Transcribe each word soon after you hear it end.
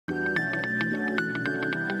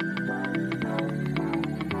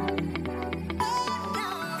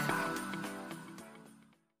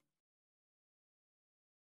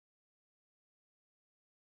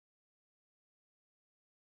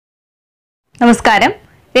നമസ്കാരം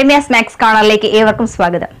REMYA'S maths കോർണറിലേക്ക് ഏവർക്കും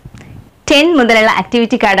സ്വാഗതം 10 മുതലുള്ള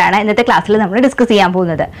ആക്ടിവിറ്റി കാർഡാണ് ഇന്നത്തെ ക്ലാസ്സിൽ നമ്മൾ ഡിസ്കസ് ചെയ്യാൻ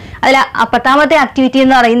പോകുന്നത്. അതിൽ 10ാമത്തെ ആക്ടിവിറ്റി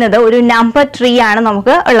എന്ന് പറയുന്നത് ഒരു നമ്പർ ട്രീ ആണ്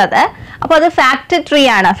നമുക്ക് ഉള്ളത്. അപ്പോൾ അത് ഫാക്ടർ ട്രീ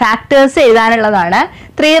ആണ്, ഫാക്ടേഴ്സ് എഴുതാനുള്ളതാണ്.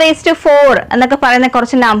 3⁴ എന്നൊക്കെ പറയുന്ന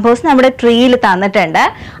കുറച്ച് നമ്പേഴ്സ് നമ്മുടെ ട്രീയിൽ തന്നിട്ടുണ്ട്.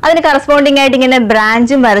 അതിന് കറസ്പോണ്ടിങ് ആയിട്ട് ഇങ്ങനെ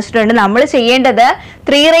ബ്രാഞ്ചും വരച്ചിട്ടുണ്ട്. നമ്മൾ ചെയ്യേണ്ടത്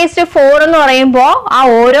 3⁴ എന്ന് പറയുമ്പോൾ ആ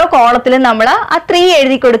ഓരോ കോളത്തിലും നമ്മൾ ആ 3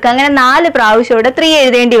 എഴുതി കൊടുക്കുക. അങ്ങനെ 4 പ്രാവശ്യം ഇവിടെ 3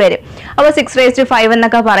 എഴുതേണ്ടി വരും. അപ്പോൾ 6⁵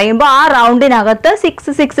 എന്നൊക്കെ പറയുമ്പോൾ ആ റൗണ്ടിനകത്ത്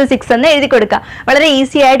 6 എന്ന് എഴുതി കൊടുക്കുക. വളരെ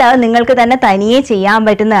ഈസി ആയിട്ട് അത് നിങ്ങൾക്ക് തന്നെ തനിയെ ചെയ്യാൻ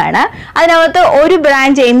പറ്റുന്നതാണ്. അതിനകത്ത് ഒരു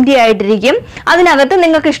ബ്രാഞ്ച് എംപ്റ്റി ആയിട്ടിരിക്കും. അതിനകത്ത്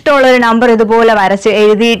നിങ്ങൾക്ക് ഇഷ്ടമുള്ള ഒരു നമ്പർ ഇതുപോലെ വരച്ച്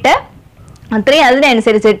എഴുതിയിട്ട് അത്രയും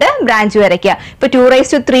അതിനനുസരിച്ചിട്ട് ബ്രാഞ്ച് വരയ്ക്കുക. ഇപ്പൊ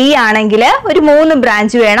 2⁵ ആണെങ്കിൽ ഒരു 3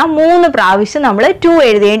 ബ്രാഞ്ച് വേണം. 3 പ്രാവശ്യം നമ്മൾ 2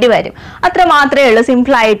 എഴുതേണ്ടി വരും. അത്ര മാത്രമേ ഉള്ളൂ.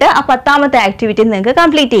 സിമ്പിൾ ആയിട്ട് ആ 10ാമത്തെ ആക്ടിവിറ്റി നിങ്ങൾക്ക്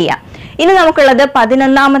കംപ്ലീറ്റ് ചെയ്യാം. ഇനി നമുക്കുള്ളത്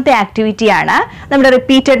 11ാമത്തെ ആക്ടിവിറ്റി ആണ്. നമ്മുടെ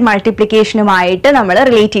റിപ്പീറ്റഡ് മൾട്ടിപ്ലിക്കേഷനുമായിട്ട് നമ്മൾ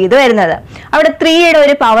റിലേറ്റ് ചെയ്ത് വരുന്നത്. അവിടെ 3യുടെ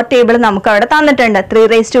ഒരു പവർ ടേബിൾ നമുക്ക് അവിടെ തന്നിട്ടുണ്ട്.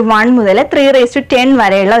 3⁴ മുതൽ 3⁻10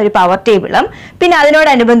 വരെയുള്ള ഒരു പവർ ടേബിളും പിന്നെ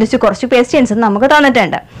അതിനോടനുബന്ധിച്ച് കുറച്ച് ക്വസ്റ്റ്യൻസും നമുക്ക്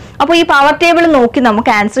തന്നിട്ടുണ്ട്. അപ്പോൾ ഈ പവർ ടേബിൾ നോക്കി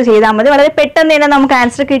നമുക്ക് ആൻസർ ചെയ്താൽ മതി. വളരെ പെട്ടെന്ന് തന്നെ നമുക്ക്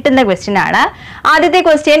ആൻസർ കിട്ടുന്ന ക്വസ്റ്റ്യൻ ആണ്. ആദ്യത്തെ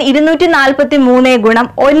ക്വസ്റ്റ്യൻ 243 ഗുണം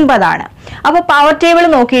 9 ആണ്. അപ്പോൾ പവർ ടേബിൾ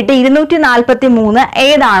നോക്കിയിട്ട് 243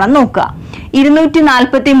 ഏതാണെന്ന് നോക്കുക.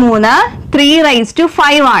 243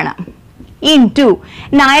 3⁵ ആണ്. ഇൻടു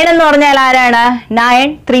 9 എന്ന് പറഞ്ഞാൽ ആരാണ്? 9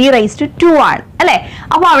 3⁻2 ആണ് അല്ലെ?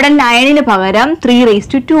 അപ്പൊ അവിടെ 9ന് പകരം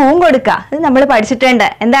 3⁻2 കൊടുക്കുക. ഇത് നമ്മൾ പഠിച്ചിട്ടുണ്ട്.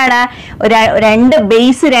 എന്താണ്? രണ്ട്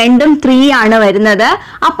ബേസ് 2ഉം 3 ആണ് വരുന്നത്.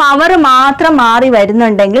 ആ പവർ മാത്രം മാറി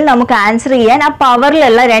വരുന്നുണ്ടെങ്കിൽ നമുക്ക് ആൻസർ ചെയ്യാൻ ആ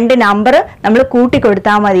പവറിലുള്ള 2 നമ്പർ നമ്മൾ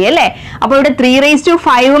കൂട്ടിക്കൊടുത്താൽ മതി അല്ലെ? അപ്പൊ ഇവിടെ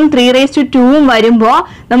 3⁵5ഉം 3⁻2ഉം വരുമ്പോ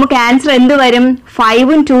നമുക്ക് ആൻസർ എന്ത് വരും?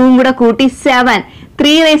 5ഉം 2ഉം കൂടെ കൂട്ടി 7.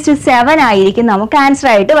 3⁻7 ആയിരിക്കും നമുക്ക് ആൻസർ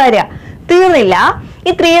ആയിട്ട് വരിക. തീർന്നില്ല. ഈ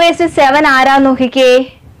 3⁻7 ആരാ നോക്കിക്കേ,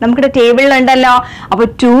 നമുക്കിവിടെ ടേബിളിലുണ്ടല്ലോ. അപ്പൊ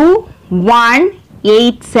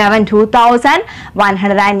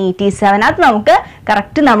 2187 അത് നമുക്ക്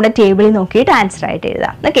കറക്റ്റ് നമ്മുടെ ടേബിളിൽ നോക്കിയിട്ട് ആൻസർ ആയിട്ട്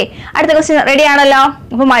എഴുതാം. ഓക്കെ, അടുത്ത ക്വസ്റ്റ്യൻ റെഡി ആണല്ലോ.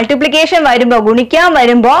 അപ്പൊ മൾട്ടിപ്ലിക്കേഷൻ വരുമ്പോ, ഗുണിക്കാൻ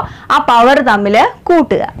വരുമ്പോ ആ പവർ തമ്മിൽ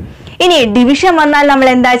കൂട്ടുക. ഇനി ഡിവിഷൻ വന്നാൽ നമ്മൾ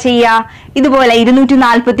എന്താ ചെയ്യുക? ഇതുപോലെ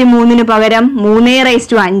 243 പകരം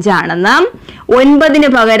 3⁵5 ആണെന്നും 9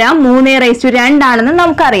 പകരം 3⁵2 ആണെന്നും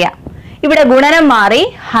നമുക്കറിയാം. ഇവിടെ ഗുണനം മാറി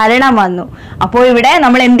ഹരണം വന്നു. അപ്പോൾ ഇവിടെ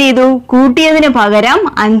നമ്മൾ എന്ത് ചെയ്തു? കൂട്ടിയതിന് പകരം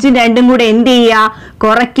 5ഉം 2ഉം കൂടെ എന്ത് ചെയ്യുക?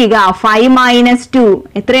 കുറയ്ക്കുക. 5 - 2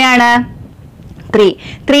 എത്രയാണ്? 3.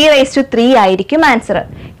 3⁻3 ആയിരിക്കും ആൻസർ.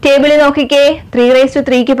 ടേബിളിൽ നോക്കിക്കേ.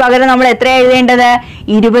 3⁻3ക്ക് പകരം നമ്മൾ എത്ര എഴുതേണ്ടത്?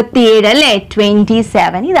 27 അല്ലേ?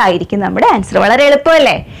 27 ഇതായിരിക്കും നമ്മുടെ ആൻസർ. വളരെ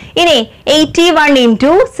എളുപ്പമല്ലേ? ഇനി 81 ×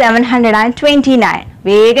 729.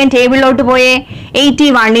 വേഗം ടേബിളിലോട്ട് പോയേ.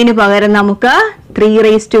 81ന് പകരം നമുക്ക്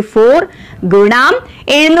 3⁻4 ഗുണം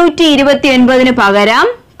 729 പകരം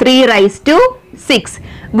 3⁻6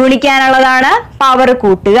 ഗുണിക്കാനുള്ളതാണ്. പവർ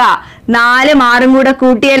കൂട്ടുക. 4 6ഉം കൂടെ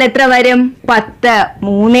കൂട്ടിയാൽ എത്ര വരും? 10.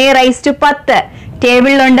 3⁻10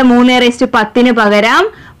 ടേബിളിലുണ്ട്. 3⁻10ന് പകരം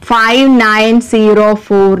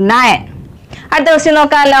 59049. അടുത്ത ക്വസ്റ്റ്യൻ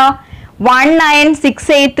നോക്കാമല്ലോ.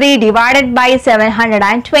 19683 divided by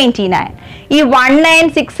 729. ഈ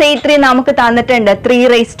 19683 നമുക്ക് തന്നിട്ടുണ്ട്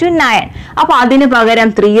 3⁻9. അപ്പൊ അതിന് പകരം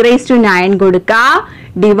 3⁻9 കൊടുക്കുക.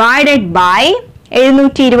 ഡിവൈഡഡ് ബൈ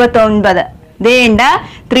 729 ഇതേണ്ട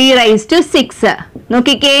 3⁻6.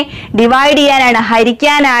 നോക്കിക്കേ, ഡിവൈഡ് ചെയ്യാനാണ്,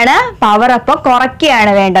 ഹരിക്കാനാണ്. പവർ അപ്പൊ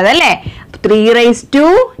കുറയ്ക്കുകയാണ് വേണ്ടത് അല്ലെ?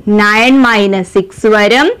 3⁻9 - 6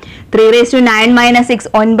 വരും. 3⁻9 - 6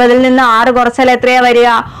 9ൽ നിന്ന് 6 കുറച്ചാൽ എത്രയാ വരിക?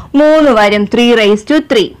 3 വരും.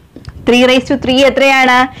 3⁻3. 3⁻3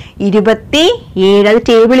 എത്രയാണ്? 27. അത്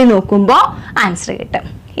ടേബിളിൽ നോക്കുമ്പോ ആൻസർ കിട്ടും.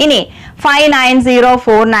 ഇനി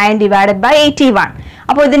 59049 ഡിവൈഡഡ് ബൈ 81.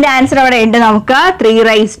 അപ്പോൾ ഇതിന്റെ ആൻസർ അവിടെ ഉണ്ട് നമുക്ക്.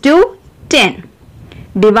 3⁻10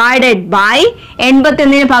 ഡിവൈഡഡ് ബൈ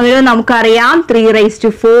 81ന് പകരം നമുക്കറിയാം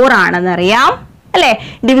 3⁻4 ആണെന്നറിയാം അല്ലെ?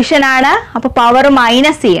 ഡിവിഷൻ ആണ്. അപ്പൊ പവർ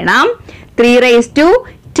മൈനസ് ചെയ്യണം.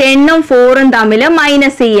 3⁻10ഉം 4ഉം തമ്മിൽ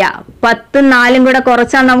മൈനസ് ചെയ്യുക. 10ഉം 4ഉം കൂടെ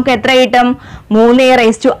കുറച്ചാൽ നമുക്ക് എത്ര കിട്ടും?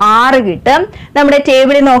 3⁻6 കിട്ടും. നമ്മുടെ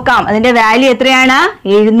ടേബിളിൽ നോക്കാം. അതിന്റെ വാല്യൂ എത്രയാണ്?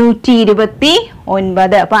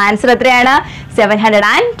 729. അപ്പൊ ആൻസർ എത്രയാണ്?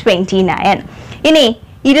 729. ഇനി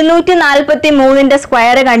 243ന്റെ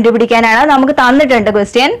സ്ക്വയർ കണ്ടുപിടിക്കാനാണ് നമുക്ക് തന്നിട്ടുണ്ട്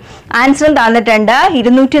ക്വസ്റ്റ്യൻ. ആൻസറും തന്നിട്ടുണ്ട്.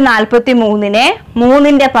 243നെ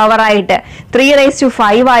 3ന്റെ പവർ ആയിട്ട്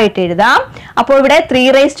 3⁻5 ആയിട്ട് എഴുതാം. അപ്പോൾ ഇവിടെ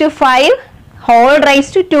 3⁻5 ഹോൾ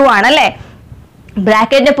റൈസ് ടു 2 ആണല്ലേ?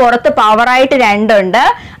 ബ്രാക്കറ്റിന്റെ പുറത്ത് പവർ ആയിട്ട് 2 ഉണ്ട്.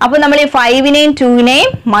 അപ്പൊ നമ്മൾ ഈ 5നെയും 2നെയും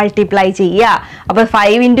മൾട്ടിപ്ലൈ ചെയ്യുക. അപ്പൊ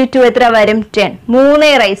 5 × 2 എത്ര വരും? 10.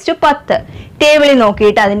 3×10 ടേബിളിൽ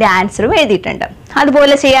നോക്കിയിട്ട് അതിന്റെ ആൻസറും എഴുതിയിട്ടുണ്ട്.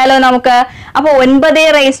 അതുപോലെ ചെയ്യാലോ നമുക്ക്. അപ്പൊ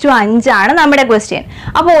 9/5 ആണ് നമ്മുടെ ക്വസ്റ്റ്യൻ.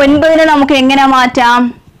 അപ്പൊ 9നെ നമുക്ക് എങ്ങനെ മാറ്റാം?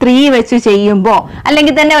 3 വെച്ച് ചെയ്യുമ്പോ,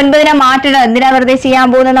 അല്ലെങ്കിൽ തന്നെ 9നെ മാറ്റണം. എന്തിനാ വെറുതെ ചെയ്യാൻ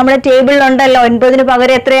പോകുന്നത്? നമ്മുടെ ടേബിളിലുണ്ടല്ലോ 9ന്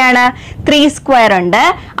പകരം എത്രയാണ്? 3² ഉണ്ട്.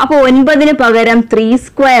 അപ്പൊ 9ന് പകരം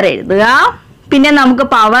 3² എഴുതുക. പിന്നെ നമുക്ക്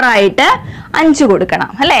പവർ ആയിട്ട് 5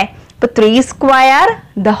 കൊടുക്കണം അല്ലേ? അപ്പൊ 3²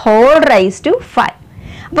 5.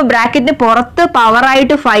 അപ്പൊ ബ്രാക്കറ്റിന് പുറത്ത് പവർ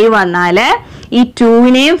ആയിട്ട് 5 വന്നാല് ഈ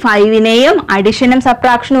 2നെയും 5നെയും അഡിഷനും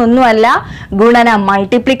സബ്ട്രാക്ഷനും ഒന്നുമല്ല, ഗുണനം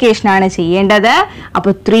മൾട്ടിപ്ലിക്കേഷൻ ആണ് ചെയ്യേണ്ടത്. അപ്പൊ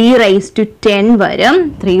 3/10 വരും.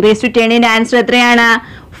 3/10ന്റെ ആൻസർ എത്രയാണ്?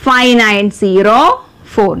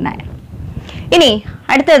 59049. ഇനി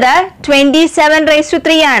അടുത്തത്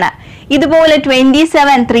 27/3 ആണ്. ഇതുപോലെ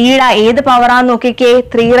 27 3യുടെ ഏത് പവറാന്ന് നോക്കിക്കേ?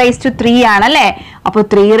 3/3 ആണല്ലേ? അപ്പൊ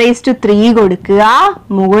 3/3 കൊടുക്കുക.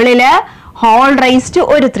 മുകളില് ഹോൾ റൈസ്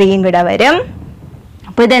ഒരു 3യും കൂടെ വരും.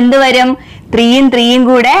 അപ്പൊ ഇതെന്ത് വരും? 3യും 3യും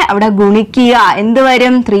കൂടെ അവിടെ ഗുണിക്കുക. എന്ത്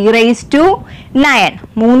വരും? 3/9.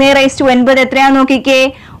 3/9 എത്രയാന്ന് നോക്കിക്കേ?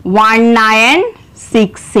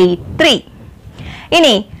 19683.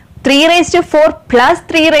 ഇനി 3/4 പ്ലസ്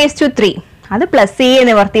 3/3 അത് പ്ലസ് ചെയ്യേ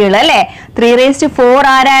നിവർത്തിയുള്ളൂ അല്ലേ? 3/4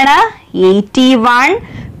 ആരാണ്? 81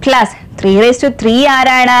 പ്ലസ് 3/3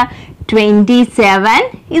 ആരാണ്? 27.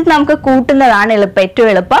 ഇത് നമുക്ക് കൂട്ടുന്നതാണ് എളുപ്പം, ഏറ്റവും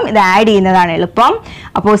എളുപ്പം. ഇത് ആഡ് ചെയ്യുന്നതാണ് എളുപ്പം.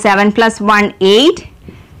 അപ്പോൾ 7 + 1 8,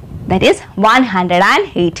 that is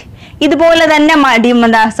 108. ഇതുപോലെ തന്നെ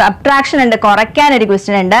സബ്ട്രാക്ഷൻ ഉണ്ട്, കുറയ്ക്കാൻ ഒരു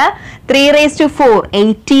ക്വസ്റ്റ്യൻ ഉണ്ട്. 3/4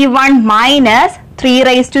 81 മൈനസ്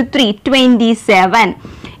 3/3 27.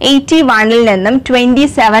 81ൽ നിന്നും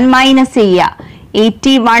 27 മൈനസ് ചെയ്യുക.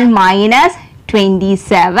 81 മൈനസ്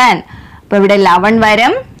 27. അപ്പൊ ഇവിടെ 11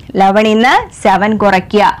 വരും. 11ൽ നിന്ന് 7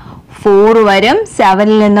 കുറയ്ക്കുക. 4 വരും.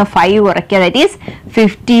 7ൽ നിന്ന് 5 കുറയ്ക്കുക. That is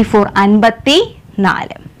 54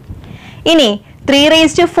 54. ഇനി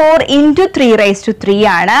 3/4 × 3/3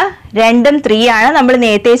 ആണ്. 2ഉം 3 ആണ്. നമ്മൾ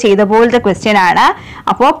നേരത്തെ ചെയ്ത പോലത്തെ ക്വസ്റ്റ്യൻ ആണ്.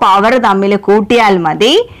 അപ്പോൾ പവർ തമ്മിൽ കൂട്ടിയാൽ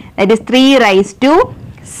മതി. That is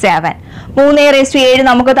 3/7. 3/7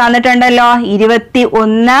 നമുക്ക് തന്നിട്ടുണ്ടല്ലോ.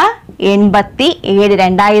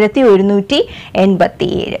 2187.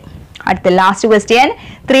 2187. അടുത്ത ലാസ്റ്റ് ക്വസ്റ്റ്യൻ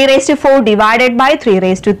 3/4 ഡിവൈഡഡ് ബൈ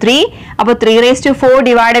 3/3. അപ്പോൾ 3/4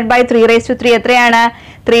 ഡിവൈഡഡ് ബൈ 3/3 എത്രയാണ്?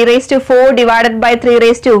 3/4 ഡിവൈഡഡ് ബൈ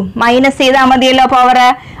 3/2 മൈനസ് ചെയ്താൽ മതിയല്ലോ പവർ.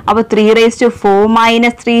 അപ്പോൾ 3/4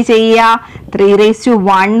 മൈനസ് 3 ചെയ്യുക.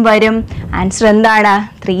 3/1 വരും. ആൻസർ എന്താണ്?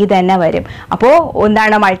 3 തന്നെ വരും. അപ്പോൾ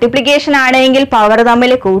എന്താണ്? മൾട്ടിപ്ലിക്കേഷൻ ആണെങ്കിൽ പവർ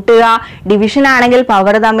തമ്മിൽ കൂട്ടുക, ഡിവിഷൻ ആണെങ്കിൽ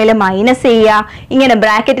പവർ തമ്മിൽ മൈനസ് ചെയ്യുക. ഇങ്ങനെ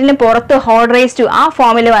ബ്രാക്കറ്റിന് പുറത്ത് ഹോൾ റൈസ് ആ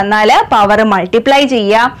ഫോമിൽ വന്നാൽ പവർ മൾട്ടിപ്ലൈ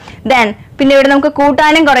ചെയ്യുക. ദെൻ പിന്നെ ഇവിടെ നമുക്ക്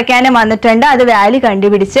കൂട്ടാനും കുറയ്ക്കാനും വന്നിട്ടുണ്ട്. അത് വാല്യൂ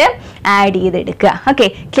കണ്ടുപിടിച്ച് ആഡ് ചെയ്തെടുക്കുക. ഓക്കെ,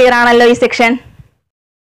 ക്ലിയർ ആണല്ലോ ഈ സെക്ഷൻ?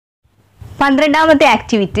 12ാമത്തെ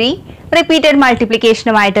ആക്ടിവിറ്റി റിപ്പീറ്റഡ്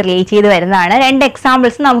മൾട്ടിപ്ലിക്കേഷനുമായിട്ട് റിലേറ്റ് ചെയ്ത് വരുന്നതാണ്. 2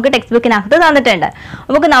 എക്സാമ്പിൾസ് നമുക്ക് ടെക്സ്റ്റ് ബുക്കിനകത്ത് തന്നിട്ടുണ്ട്.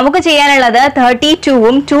 നമുക്ക് ചെയ്യാനുള്ളത്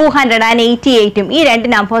 32ഉം 288ഉം ഈ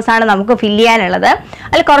 2 നമ്പേഴ്സാണ് നമുക്ക് ഫില്ല് ചെയ്യാനുള്ളത്.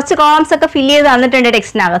 അതിൽ കുറച്ച് കോളംസ് ഒക്കെ ഫില്ല് ചെയ്ത് തന്നിട്ടുണ്ട്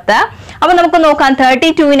ടെക്സ്റ്റിനകത്ത്. അപ്പോൾ നമുക്ക് നോക്കാം.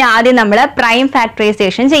 32ന് ആദ്യം നമ്മൾ പ്രൈം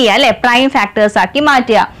ഫാക്ടറൈസേഷൻ ചെയ്യുക അല്ലെ? പ്രൈം ഫാക്ടേഴ്സ് ആക്കി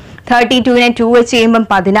മാറ്റുക. 32നെ 2 വെച്ച് ചെയ്യുമ്പം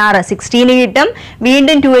 16 16 കിട്ടും.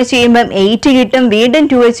 വീണ്ടും 2 വെച്ച് ചെയ്യുമ്പം 8 കിട്ടും. വീണ്ടും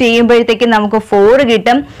 2 വെച്ച് ചെയ്യുമ്പോഴത്തേക്ക് നമുക്ക് 4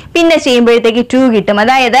 കിട്ടും. പിന്നെ ചെയ്യുമ്പോഴത്തേക്ക് 2 കിട്ടും.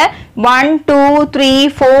 അതായത് 1 2 3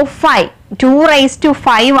 4 5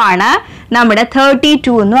 2/5 ആണ് നമ്മുടെ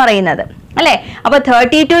 32 എന്ന് പറയുന്നത് അല്ലേ? അപ്പൊ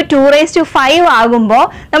 32 2/5 ആകുമ്പോൾ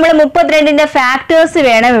നമ്മൾ 32ന്റെ ഫാക്ടേഴ്സ്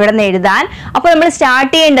വേണം ഇവിടെ നിന്ന് എഴുതാൻ. അപ്പൊ നമ്മൾ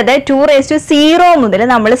സ്റ്റാർട്ട് ചെയ്യേണ്ടത് 2/0 മുതൽ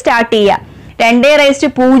നമ്മൾ സ്റ്റാർട്ട് ചെയ്യുക.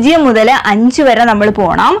 2/0 മുതൽ 5 വരെ നമ്മൾ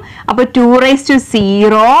പോകണം. അപ്പൊ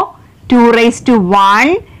 2/0 2/1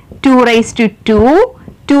 2/2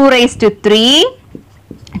 2/3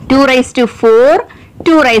 2/4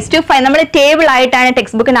 2/5 നമ്മുടെ ടേബിൾ ആയിട്ടാണ്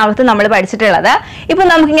ടെക്സ്റ്റ് ബുക്കിനകത്ത് നമ്മൾ പഠിച്ചിട്ടുള്ളത്. ഇപ്പൊ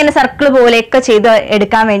നമുക്ക് ഇങ്ങനെ സർക്കിൾ പോലെയൊക്കെ ചെയ്ത്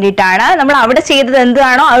എടുക്കാൻ വേണ്ടിയിട്ടാണ്. നമ്മൾ അവിടെ ചെയ്തത്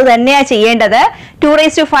എന്താണോ അത് തന്നെയാണ് ചെയ്യേണ്ടത്.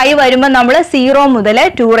 2/5 വരുമ്പോൾ നമ്മൾ 0 മുതൽ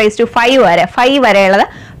 2/5 വരെ 5 വരെയുള്ളത്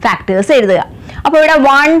ഫാക്ടേഴ്സ് എഴുതുക. അപ്പൊ ഇവിടെ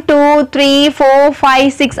 1 2 3 4 5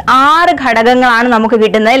 6 6 ഘടകങ്ങളാണ് നമുക്ക്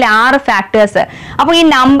കിട്ടുന്നത്. 6 ഫാക്ടേഴ്സ്. അപ്പൊ ഈ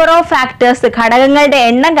നമ്പർ ഓഫ് ഫാക്ടേഴ്സ് ഘടകങ്ങളുടെ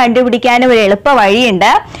എണ്ണം കണ്ടുപിടിക്കാനും ഒരു എളുപ്പ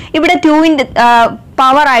വഴിയുണ്ട്. ഇവിടെ 2ന്റെ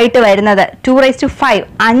പവർ ആയിട്ട് വരുന്നത് 2/5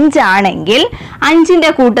 5 ആണെങ്കിൽ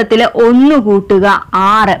 5ന്റെ കൂട്ടത്തിൽ 1 കൂട്ടുക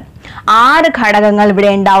 6. 6 ഘടകങ്ങൾ ഇവിടെ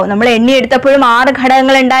ഉണ്ടാവും. നമ്മൾ എണ്ണി എടുത്തപ്പോഴും 6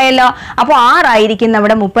 ഘടകങ്ങൾ ഉണ്ടായല്ലോ. അപ്പോൾ 6 ആയിരിക്കും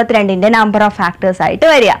നമ്മുടെ 32ന്റെ നമ്പർ ഓഫ് ഫാക്ടേഴ്സ് ആയിട്ട്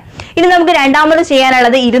വരിക. ഇനി നമുക്ക് രണ്ടാമത്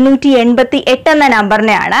ചെയ്യാനുള്ളത് 288 എന്ന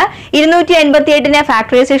നമ്പറിനെയാണ്. 288നെ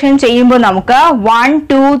ഫാക്ടറൈസേഷൻ ചെയ്യുമ്പോൾ നമുക്ക് 1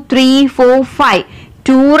 2 3 4 5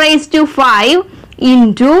 2/5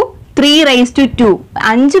 into 3 raised to 2.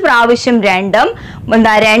 5 പ്രാവശ്യം 2ഉം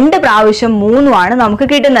 2 പ്രാവശ്യം 3ഉം ആണ് നമുക്ക്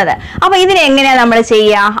കിട്ടുന്നത്. അപ്പോൾ ഇതിനെ എങ്ങനെയാ നമ്മൾ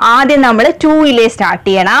ചെയ്യുക? ആദ്യം നമ്മൾ 2 സ്റ്റാർട്ട്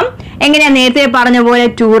ചെയ്യണം. എങ്ങനെയാ നേരത്തെ പറഞ്ഞ പോലെ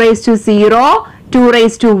 2 raised to 0, 2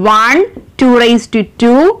 raised to 1, 2 raised to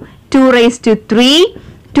 2, 2 raised to 3,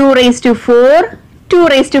 2 raised to 4, 2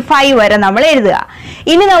 raised to 5 വരെ നമ്മൾ എഴുതുക.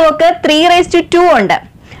 ഇനി നമുക്ക് 3 raised to 2 ഉണ്ട്.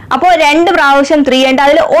 അപ്പോൾ 2 പ്രാവശ്യം 3 ഉണ്ട്.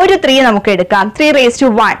 അതിൽ ഒരു 3 നമുക്ക് എടുക്കാം. 3 raised to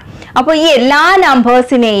 1. അപ്പോൾ ഈ എല്ലാ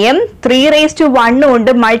നമ്പേഴ്സിനെയും 3 raised to 1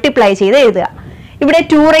 കൊണ്ട് മൾട്ടിപ്ലൈ ചെയ്ത് എഴുതുക. ഇവിടെ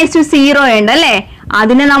 2 raised to 0 ഉണ്ട് അല്ലേ?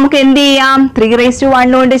 അതിനെ നമുക്ക് എന്ത് ചെയ്യാം? 3 raised to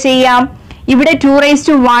 1 കൊണ്ട് ചെയ്യാം. ഇവിടെ 2 raised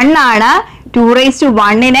to 1 ആണ്. 2 raised to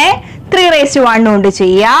 1നെ 3 raised to 1 കൊണ്ട്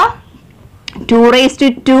ചെയ്യാം. 2 raised to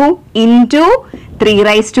 2 into 3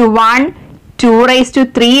 raised to 1. 2 raised to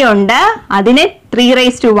 3 ഉണ്ട്. അതിനെ 3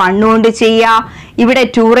 raised to 1 കൊണ്ട് ചെയ്യാം. ഇവിടെ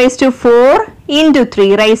 2 raised to 4 into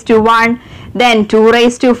 3 raised to 1. Then 2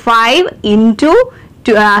 raised to 5 into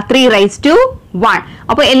 3 raised to 1.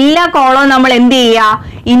 അപ്പോൾ എല്ലാ കോളവും നമ്മൾ എന്ത് ചെയ്യുക?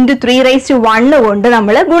 into 3 raised to 1 കൊണ്ട്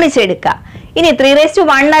നമ്മൾ ഗുണിച്ചെടുക്കുക. ഇനി 3 raised to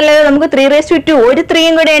 1 അല്ലല്ലോ, നമുക്ക് 3 raised to 2 ഒരു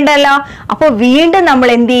 3യും കൂടെ ഉണ്ടല്ലോ. അപ്പോൾ വീണ്ടും നമ്മൾ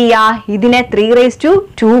എന്ത് ചെയ്യുക? ഇതിനെ 3 raised to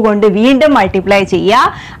 2 കൊണ്ട് വീണ്ടും മൾട്ടിപ്ലൈ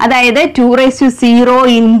ചെയ്യുക. അതായത് 2 raised to 0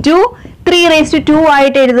 into 3 raised to 2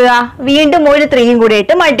 ആയിട്ട് എഴുതുക. വീണ്ടും ഒരു 3യും കൂടെ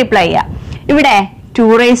ഇട്ട് മൾട്ടിപ്ലൈ ചെയ്യുക. ഇവിടെ 2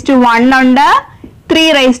 raised to 1 ഉണ്ട്. 3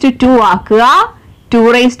 raised to 2 ആക്കുക. 2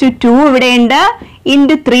 raised to 2 ഇവിടെ ഉണ്ട്.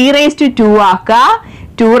 into 3 raised to 2 ആക്കുക.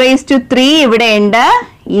 2 raised to 3 ഇവിടെ ഉണ്ട്.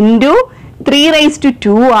 into 3 raised to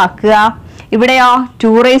 2 ആക്കുക. ഇവിടെയോ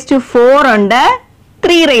 2 raised to 4 ഉണ്ട്.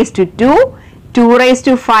 3 raised to 2. 2 raised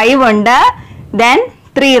to 5 ഉണ്ട്. then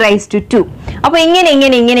 3 raised to 2. അപ്പോൾ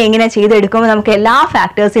ഇങ്ങനെ ചെയ്തെടുക്കുമ്പോൾ നമുക്ക് എല്ലാ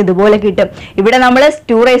ഫാക്ടേഴ്സും ഇതുപോലെ കിട്ടും. ഇവിടെ നമ്മൾ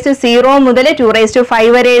 2 raised to 0 മുതൽ 2 raised to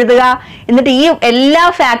 5 വരെ എഴുതുക. എന്നിട്ട് ഈ എല്ലാ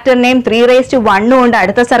ഫാക്ടറിനെയും 3 raised to 1 കൊണ്ട്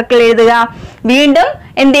അടുത്ത സർക്കിൾ എഴുതുക. വീണ്ടും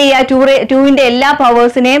എന്ത് ചെയ്യുക? 2ന്റെ എല്ലാ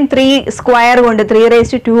പവേഴ്സിനെയും 3 സ്ക്വയർ കൊണ്ട് 3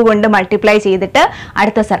 raised to 2 കൊണ്ട് മൾട്ടിപ്ലൈ ചെയ്തിട്ട്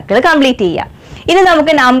അടുത്ത സർക്കിൾ കംപ്ലീറ്റ് ചെയ്യുക. ഇനി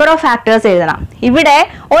നമുക്ക് നമ്പർ ഓഫ് ഫാക്ടേഴ്സ് എഴുതണം. ഇവിടെ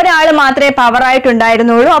ഒരാൾ മാത്രമേ പവർ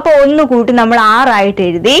ആയിട്ടുണ്ടായിരുന്നുള്ളൂ. അപ്പോൾ 1 കൂട്ടി നമ്മൾ 6 ആയിട്ട്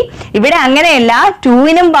എഴുതി. ഇവിടെ അങ്ങനെയല്ല,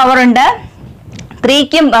 2നും പവർ ഉണ്ട്,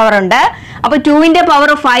 3ക്കും പവർ ഉണ്ട്. അപ്പോൾ 2ന്റെ പവർ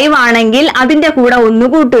 5 ആണെങ്കിൽ അതിന്റെ കൂടെ 1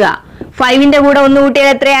 കൂട്ടുക. 5ന്റെ കൂടെ 1 കൂട്ടിയാൽ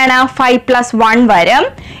എത്രയാണ്? 5 + 1 വരും.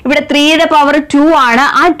 ഇവിടെ 3യുടെ പവർ 2 ആണ്.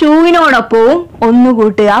 ആ 2വിനോടൊപ്പവും 1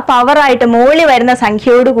 കൂട്ടുക. പവർ ആയിട്ട് മുകളിൽ വരുന്ന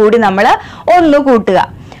സംഖ്യയോട് കൂടി നമ്മൾ 1 കൂട്ടുക.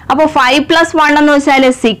 അപ്പോൾ 5 + 1 എന്ന് വെച്ചാൽ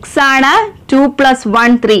 6 ആണ്. 2 +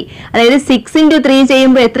 1 3. അതായത് 6 into 3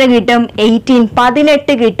 ചെയ്യുമ്പോൾ എത്ര കിട്ടും? 18,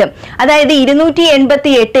 18 കിട്ടും. അതായത്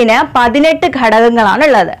 288ന് 18 ഘടകങ്ങളാണ്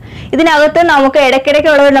ഉള്ളത്. ഇതിനകത്ത് നമുക്ക്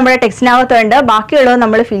ഇടയ്ക്കിടയ്ക്കുള്ളത് നമ്മുടെ ടെക്സ്റ്റിനകത്തുണ്ട്. ബാക്കിയുള്ളത്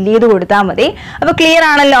നമ്മൾ ഫില്ല് ചെയ്ത് കൊടുത്താൽ മതി. അപ്പോൾ ക്ലിയർ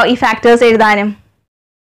ആണല്ലോ ഈ ഫാക്ടേഴ്സ് എഴുതാനും.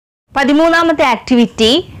 13ാമത്തെ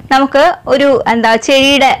ആക്ടിവിറ്റി നമുക്ക് ഒരു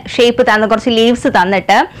ചെടിയുടെ ഷേപ്പ് തന്ന് കുറച്ച് ലീവ്സ്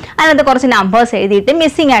തന്നിട്ട് അതിനകത്ത് കുറച്ച് നമ്പേഴ്സ് എഴുതിയിട്ട്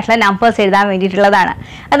മിസ്സിംഗ് ആയിട്ടുള്ള നമ്പേഴ്സ് എഴുതാൻ വേണ്ടിയിട്ടുള്ളതാണ്.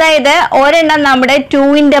 അതായത് ഒരെണ്ണം നമ്മുടെ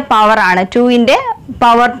 2ന്റെ പവർ ആണ്. 2ന്റെ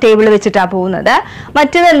പവർ ടേബിൾ വെച്ചിട്ടാണ് പോകുന്നത്.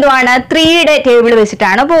 മറ്റേത് എന്തുവാണ്? 3യുടെ ടേബിൾ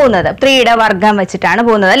വെച്ചിട്ടാണ് പോകുന്നത്. 3യുടെ വർഗം വെച്ചിട്ടാണ്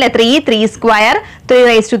പോകുന്നത് അല്ലെ? 3 സ്ക്വയർ 3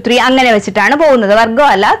 raised to 3 അങ്ങനെ വെച്ചിട്ടാണ് പോകുന്നത്.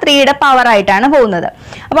 വർഗമല്ല, 3യുടെ പവർ ആയിട്ടാണ് പോകുന്നത്.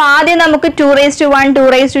 അപ്പോൾ ആദ്യം നമുക്ക് 2 raised to 1, 2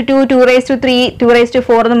 raised to 2, 2 raised to 3, 2 raised to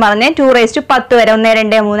 4 എന്ന് പറഞ്ഞ് 2 raised to 10 വരെ 1,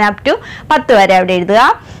 2, 3 up to 10 വരെ അവിടെ എഴുതുക.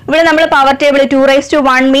 ഇവിടെ നമ്മൾ power table 2 raised to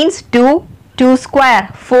 1 means 2, 2 square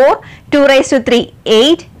 4, 2 raised to 3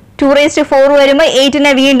 8, 2 raised to 4 വരുമ്പോൾ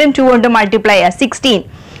 8നെ വീണ്ടും 2 കൊണ്ട് മൾട്ടിപ്ലൈ ചെയ്യുക. 16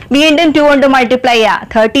 വീണ്ടും 2 കൊണ്ട് മൾട്ടിപ്ലൈ ചെയ്യുക.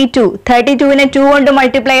 32, 32നെ 2 കൊണ്ട്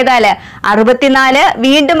മൾട്ടിപ്ലൈ ചെയ്താൽ 64,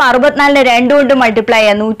 വീണ്ടും 64നെ 2 കൊണ്ട് മൾട്ടിപ്ലൈ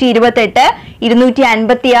ചെയ്യുക. 128,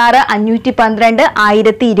 256, 512,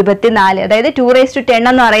 1024. അതായത് 2 raised to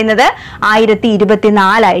 10 എന്ന് പറയുന്നത്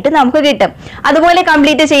 1024 ആയിട്ട് നമുക്ക് കിട്ടും. അതുപോലെ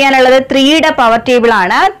കംപ്ലീറ്റ് ചെയ്യാനുള്ളത് 3യുടെ പവർ ടേബിൾ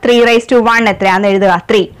ആണ്. 3 raised to 1 എത്രയാണെന്ന് എഴുതുക.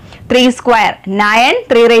 3 സ്ക്വയർ 9,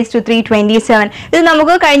 3 raised to 3 27. ഇത്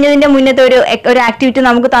നമുക്ക് കഴിഞ്ഞതിന്റെ മുന്നത്തെ ഒരു ആക്ടിവിറ്റി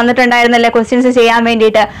നമുക്ക് തന്നിട്ടുണ്ടായിരുന്നല്ലേ ക്വസ്റ്റ്യൻസ് ചെയ്യാൻ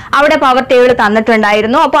വേണ്ടിയിട്ട്. അവിടെ പവർ ടേബിൾ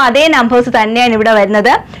തന്നിട്ടുണ്ടായിരുന്നു. അപ്പോൾ അതേ നമ്പേഴ്സ് തന്നെയാണ് ഇവിടെ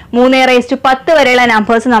വരുന്നത്. 3 raised to 10 വരെയുള്ള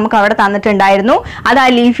നമ്പേഴ്സ് നമുക്ക് അവിടെ തന്നിട്ടുണ്ടായിരുന്നു. അത് ആ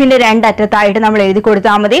ലീഫിന്റെ 2 അറ്റത്തായിട്ട് നമ്മൾ എഴുതി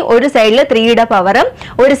കൊടുത്താൽ മതി. ഒരു സൈഡിൽ 3യുടെ പവറും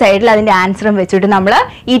ഒരു സൈഡിൽ അതിന്റെ ആൻസറും വെച്ചിട്ട് നമ്മൾ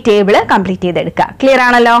ഈ ടേബിൾ കംപ്ലീറ്റ് ചെയ്തെടുക്കുക. ക്ലിയർ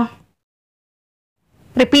ആണല്ലോ?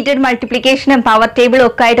 റിപ്പീറ്റഡ് മൾട്ടിപ്ലിക്കേഷനും പവർ ടേബിളും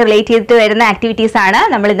ഒക്കെ ആയിട്ട് റിലേറ്റ് ചെയ്തിട്ട് വരുന്ന ആക്ടിവിറ്റീസ് ആണ്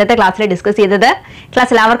നമ്മൾ ഇന്നത്തെ ക്ലാസ്സിൽ ഡിസ്കസ് ചെയ്തത്.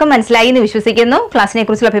 ക്ലാസ് എല്ലാവർക്കും മനസ്സിലായി എന്ന് വിശ്വസിക്കുന്നു. ക്ലാസ്സിനെ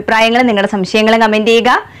കുറിച്ചുള്ള അഭിപ്രായങ്ങളും നിങ്ങളുടെ സംശയങ്ങളും കമന്റ്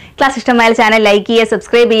ചെയ്യുക. ക്ലാസ് ഇഷ്ടമായ ചാനൽ ലൈക്ക് ചെയ്യുക,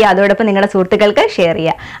 സബ്സ്ക്രൈബ് ചെയ്യുക. അതോടൊപ്പം നിങ്ങളുടെ സുഹൃത്തുക്കൾക്ക് ഷെയർ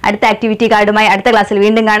ചെയ്യുക. അടുത്ത ആക്ടിവിറ്റി കാർഡുമായി അടുത്ത ക്ലാസ്സിൽ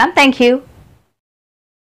വീണ്ടും കാണാം. താങ്ക്